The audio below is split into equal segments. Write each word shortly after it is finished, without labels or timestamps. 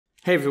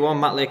Hey everyone,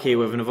 MattLakeTA here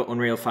with another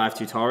Unreal 5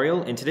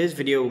 tutorial. In today's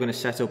video we're going to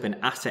set up an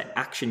asset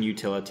action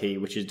utility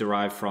which is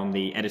derived from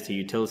the editor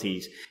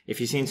utilities.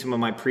 If you've seen some of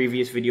my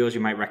previous videos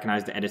you might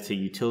recognize the editor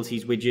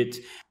utilities widget.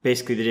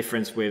 Basically the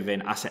difference with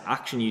an asset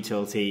action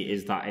utility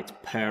is that it's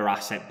per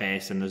asset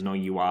based and there's no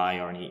UI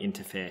or any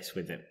interface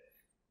with it.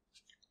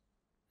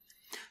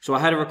 So I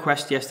had a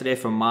request yesterday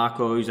from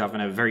Marco who's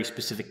having a very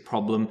specific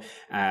problem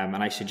and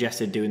I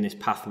suggested doing this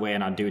pathway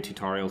and I'll do a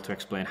tutorial to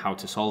explain how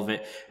to solve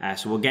it.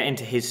 So we'll get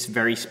into his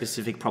very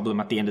specific problem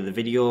at the end of the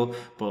video,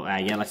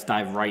 but yeah, let's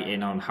dive right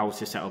in on how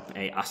to set up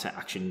a asset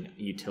action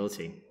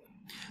utility.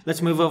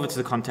 Let's move over to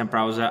the content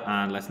browser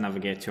and let's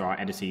navigate to our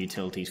editor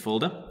utilities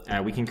folder.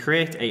 We can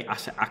create a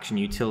asset action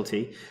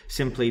utility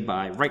simply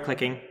by right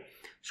clicking,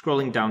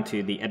 scrolling down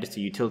to the editor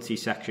utility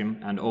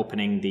section and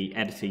opening the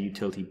editor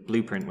utility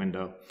blueprint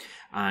window.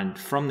 And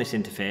from this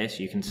interface,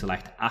 you can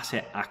select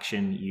asset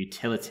action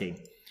utility.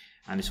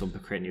 And this will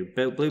create a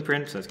new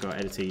blueprint. So let's go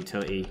editor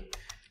utility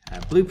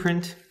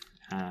blueprint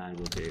and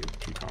we'll do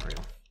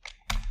tutorial.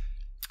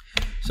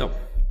 So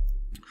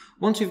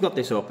once we've got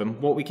this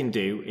open, what we can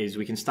do is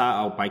we can start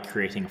out by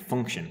creating a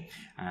function.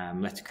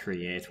 Let's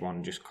create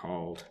one just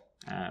called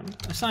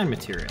assign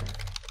material.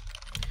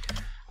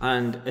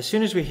 And as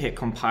soon as we hit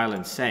compile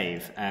and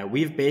save,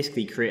 we've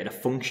basically created a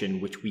function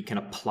which we can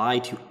apply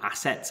to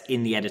assets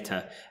in the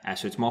editor.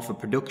 So it's more for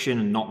production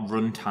and not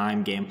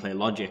runtime gameplay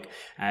logic.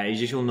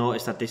 As you'll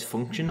notice that this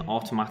function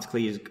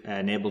automatically is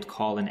enabled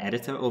call an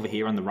editor over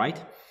here on the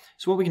right.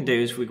 So what we can do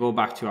is we go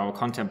back to our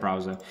content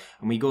browser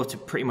and we go to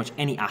pretty much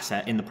any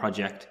asset in the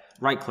project,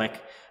 right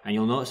click, and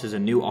you'll notice there's a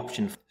new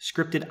option,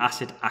 scripted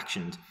asset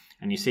actions.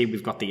 And you see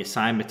we've got the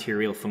assign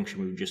material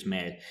function we've just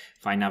made.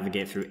 If I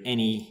navigate through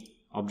any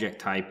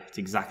object type, it's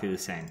exactly the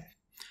same.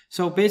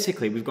 So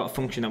basically we've got a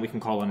function that we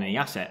can call on any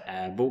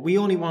asset, but we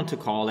only want to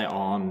call it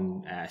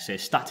on say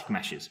static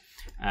meshes.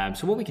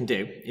 So what we can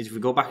do is if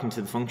we go back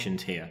into the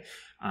functions here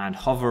and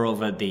hover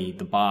over the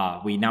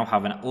bar, we now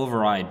have an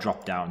override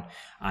drop down,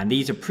 and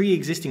these are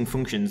pre-existing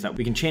functions that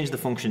we can change the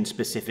function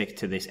specific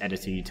to this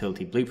editor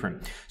utility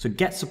blueprint. So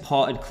get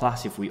supported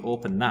class, if we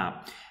open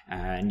that,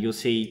 and you'll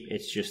see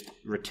it's just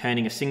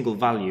returning a single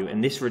value,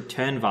 and this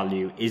return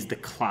value is the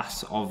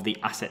class of the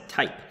asset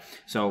type.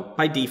 So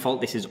by default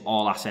this is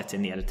all assets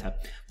in the editor,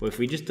 but if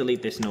we just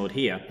delete this node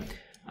here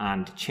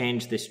and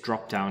change this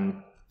drop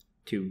down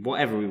to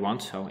whatever we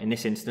want, so in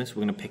this instance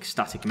we're going to pick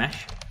static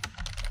mesh.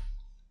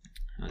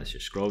 Let's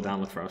just scroll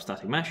down, look for our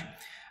static mesh,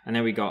 and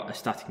then we got a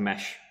static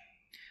mesh.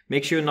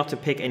 Make sure not to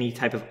pick any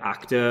type of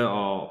actor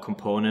or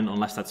component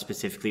unless that's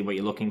specifically what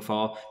you're looking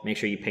for. Make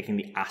sure you're picking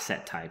the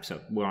asset type,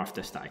 so we're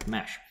after static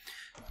mesh.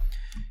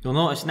 You'll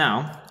notice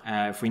now,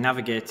 if we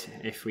navigate,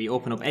 if we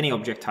open up any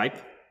object type,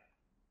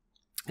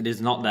 it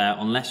is not there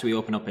unless we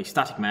open up a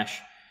static mesh,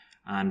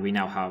 and we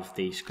now have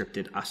the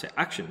scripted asset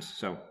actions.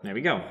 So there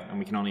we go, and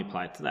we can only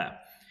apply it to there.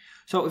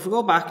 So if we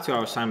go back to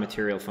our assign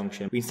material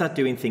function, we can start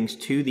doing things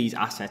to these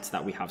assets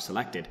that we have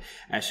selected.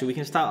 So we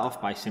can start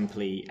off by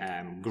simply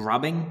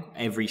grabbing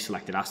every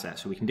selected asset.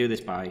 So we can do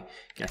this by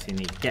getting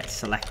the get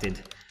selected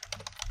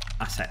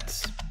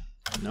assets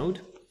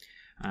node,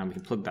 and we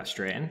can plug that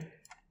straight in.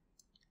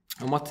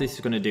 And what this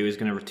is going to do is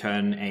going to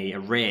return an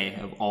array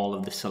of all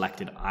of the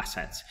selected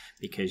assets,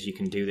 because you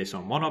can do this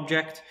on one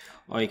object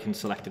or you can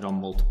select it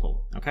on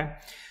multiple. Okay,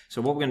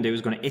 so what we're going to do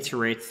is going to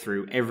iterate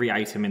through every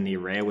item in the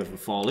array with a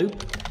for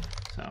loop.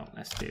 So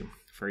let's do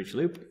for each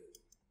loop.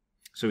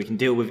 So we can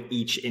deal with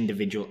each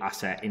individual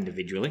asset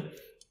individually.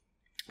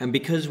 And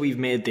because we've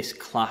made this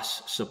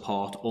class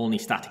support only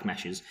static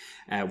meshes,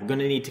 we're going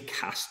to need to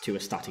cast to a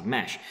static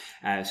mesh.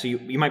 So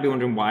you might be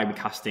wondering why we're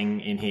casting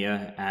in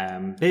here.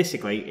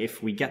 Basically,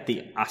 if we get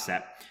the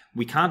asset,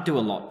 we can't do a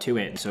lot to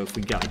it. So if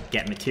we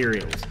get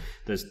materials,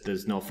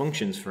 there's no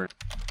functions for it.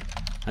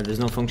 There's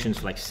no functions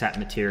for like set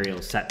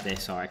materials, set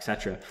this, or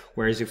etc.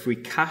 Whereas if we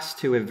cast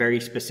to a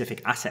very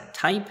specific asset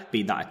type,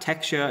 be that a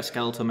texture, a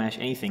skeletal mesh,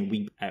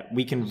 anything,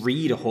 we can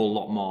read a whole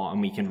lot more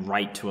and we can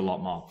write to a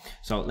lot more.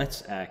 So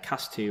let's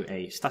cast to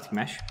a static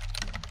mesh.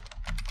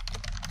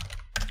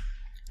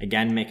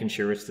 Again, making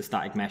sure it's the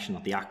static mesh,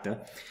 not the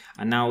actor.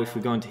 And now if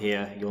we go into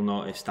here, you'll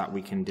notice that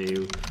we can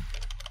do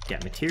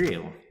get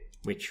material,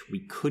 which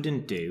we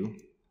couldn't do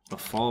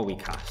before we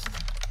cast.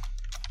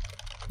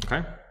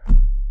 Okay?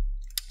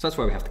 So that's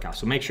why we have to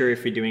cast. So make sure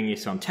if you're doing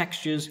this on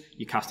textures,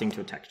 you're casting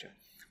to a texture.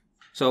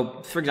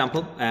 So for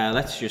example,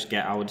 let's just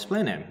get our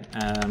display name.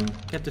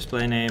 Get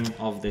display name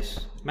of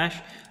this mesh,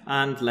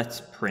 and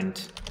let's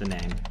print the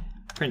name.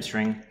 Print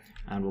string,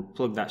 and we'll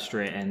plug that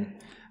straight in.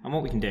 And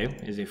what we can do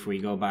is if we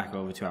go back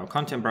over to our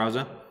content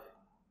browser,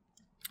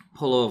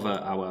 pull over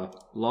our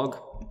log,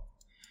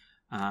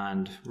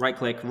 and right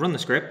click, run the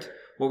script,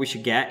 what we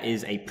should get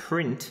is a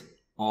print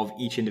of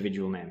each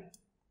individual name.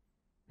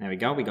 There we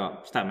go, we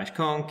got static mesh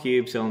cone,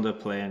 cube, cylinder,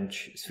 plane,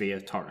 sphere,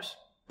 torus.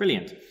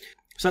 Brilliant.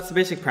 So that's the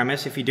basic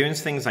premise. If you're doing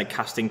things like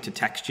casting to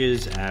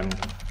textures,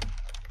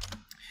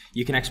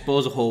 you can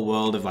expose a whole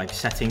world of like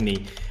setting the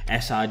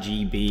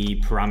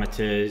sRGB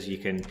parameters. You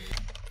can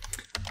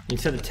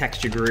set the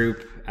texture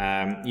group,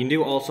 You can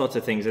do all sorts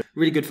of things. It's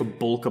really good for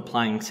bulk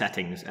applying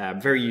settings.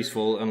 Very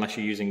useful unless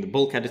you're using the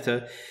bulk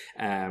editor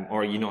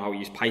or you know how to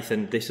use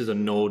Python. This is a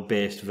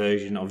node-based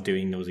version of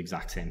doing those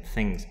exact same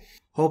things.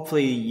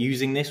 Hopefully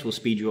using this will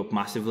speed you up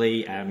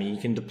massively. You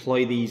can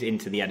deploy these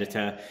into the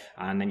editor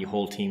and then your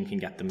whole team can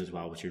get them as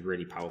well, which is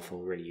really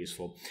powerful, really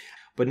useful.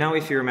 But now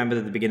if you remember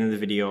at the beginning of the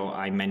video,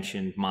 I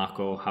mentioned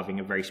Marco having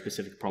a very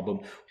specific problem.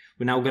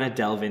 We're now going to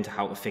delve into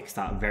how to fix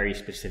that very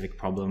specific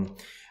problem.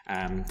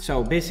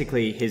 So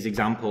basically his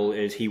example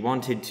is he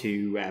wanted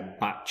to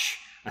batch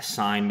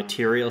assign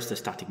materials to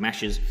static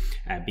meshes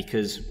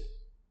because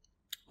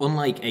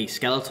unlike a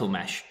skeletal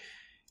mesh,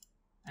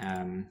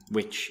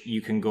 which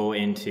you can go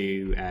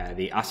into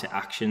the asset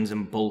actions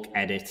and bulk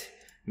edit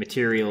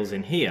materials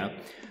in here,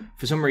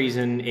 for some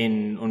reason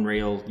in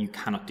Unreal you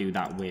cannot do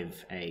that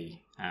with a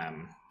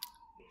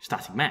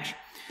static mesh.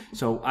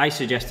 So I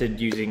suggested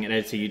using an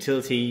editor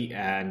utility,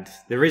 and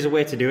there is a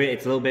way to do it.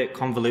 It's a little bit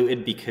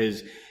convoluted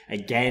because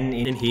again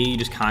in here you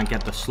just can't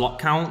get the slot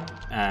count,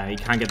 you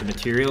can't get the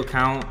material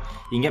count.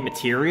 You can get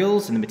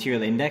materials and the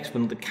material index, but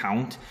not the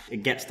count.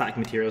 It gets static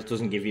materials,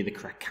 doesn't give you the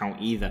correct count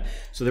either.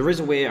 So there is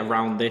a way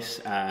around this,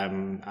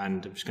 and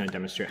I'm just going to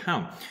demonstrate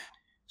how.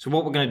 So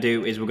what we're going to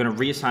do is we're going to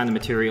reassign the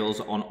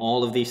materials on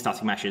all of these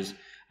static meshes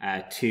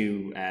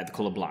to the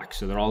color black,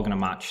 so they're all going to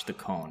match the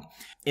cone.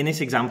 In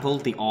this example,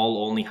 they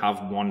all only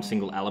have one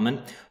single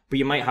element, but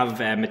you might have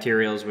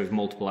materials with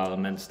multiple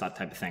elements, that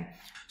type of thing.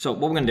 So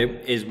what we're going to do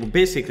is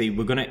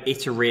we're going to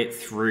iterate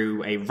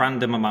through a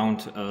random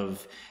amount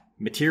of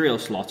material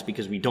slots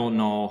because we don't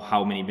know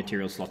how many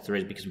material slots there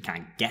is because we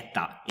can't get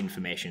that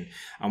information.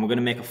 And we're going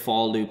to make a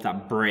for loop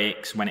that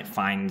breaks when it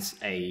finds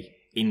a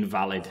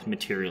invalid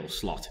material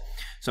slot.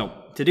 So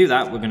to do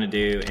that, we're going to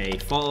do a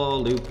for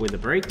loop with a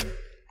break.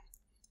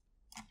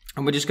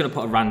 And we're just going to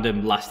put a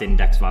random last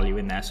index value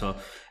in there. So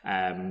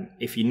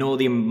if you know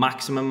the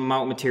maximum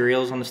amount of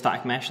materials on the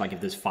static mesh, like if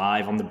there's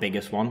 5 on the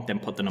biggest one, then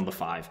put the number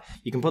 5.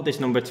 You can put this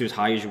number to as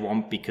high as you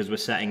want because we're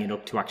setting it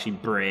up to actually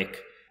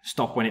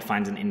stop when it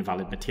finds an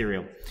invalid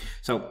material.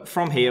 So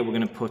from here, we're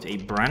going to put a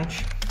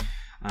branch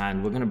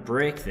and we're going to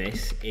break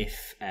this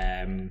if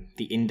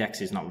the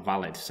index is not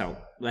valid. So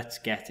let's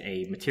get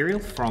a material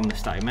from the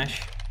static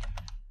mesh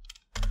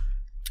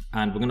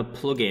and we're going to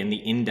plug in the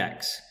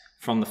index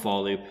from the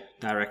for loop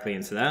directly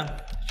into there.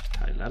 Just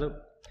tidy that up.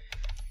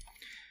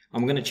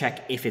 And we're going to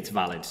check if it's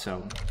valid.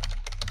 So,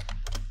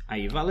 are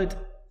you valid?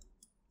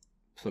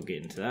 Plug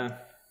it into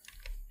there.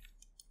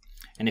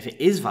 And if it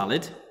is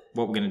valid,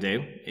 what we're going to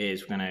do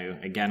is we're going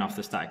to, again off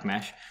the static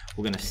mesh,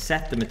 we're going to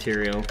set the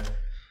material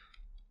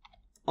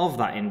of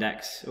that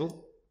index.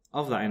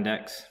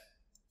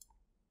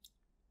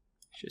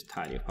 Just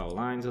tidy up our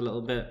lines a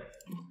little bit.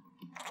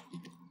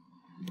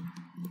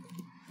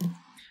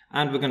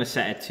 And we're going to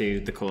set it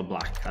to the color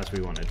black as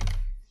we wanted.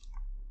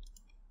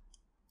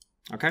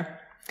 Okay.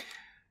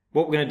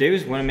 What we're going to do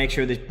is we're going to make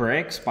sure this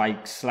breaks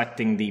by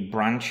selecting the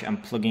branch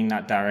and plugging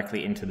that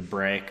directly into the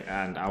break.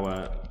 And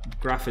our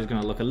graph is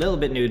going to look a little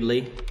bit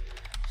noodly.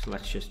 So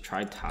let's just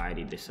try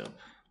tidy this up.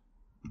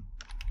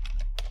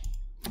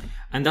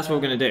 And that's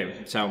what we're going to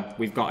do. So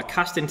we've got a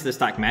cast into the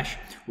static mesh.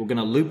 We're going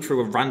to loop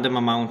through a random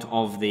amount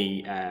of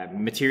the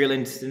material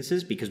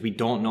instances because we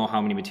don't know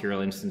how many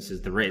material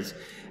instances there is.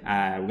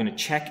 We're going to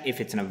check if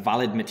it's a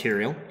valid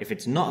material. If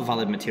it's not a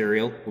valid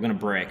material, we're going to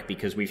break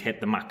because we've hit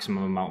the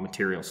maximum amount of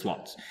material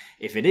slots.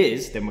 If it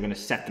is, then we're going to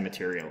set the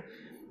material.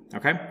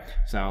 Okay,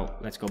 so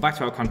let's go back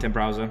to our content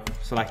browser,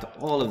 select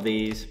all of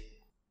these,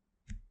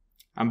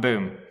 and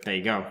boom, there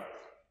you go.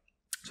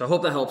 So I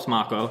hope that helps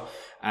Marco.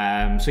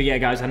 So yeah,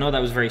 guys, I know that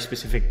was a very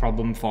specific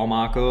problem for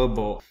Marco,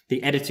 but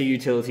the editor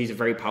utilities are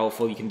very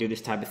powerful. You can do this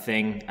type of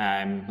thing.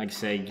 Like I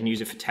say, you can use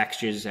it for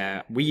textures.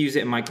 We use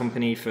it in my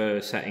company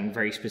for setting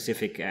very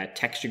specific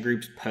texture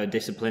groups per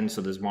discipline.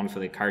 So there's one for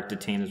the character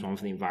team, there's one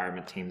for the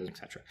environment team,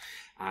 etc.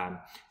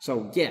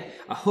 So yeah,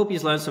 I hope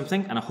you've learned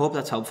something, and I hope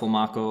that's helpful,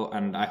 Marco,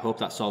 and I hope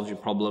that solves your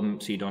problem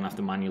so you don't have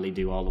to manually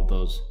do all of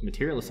those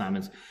material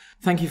assignments.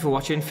 Thank you for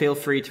watching. Feel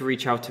free to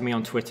reach out to me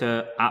on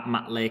Twitter at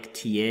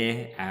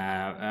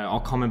MattLakeTA or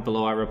comment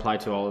below. I reply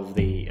to all of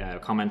the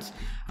comments.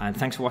 And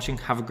thanks for watching.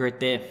 Have a great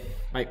day.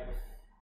 Bye.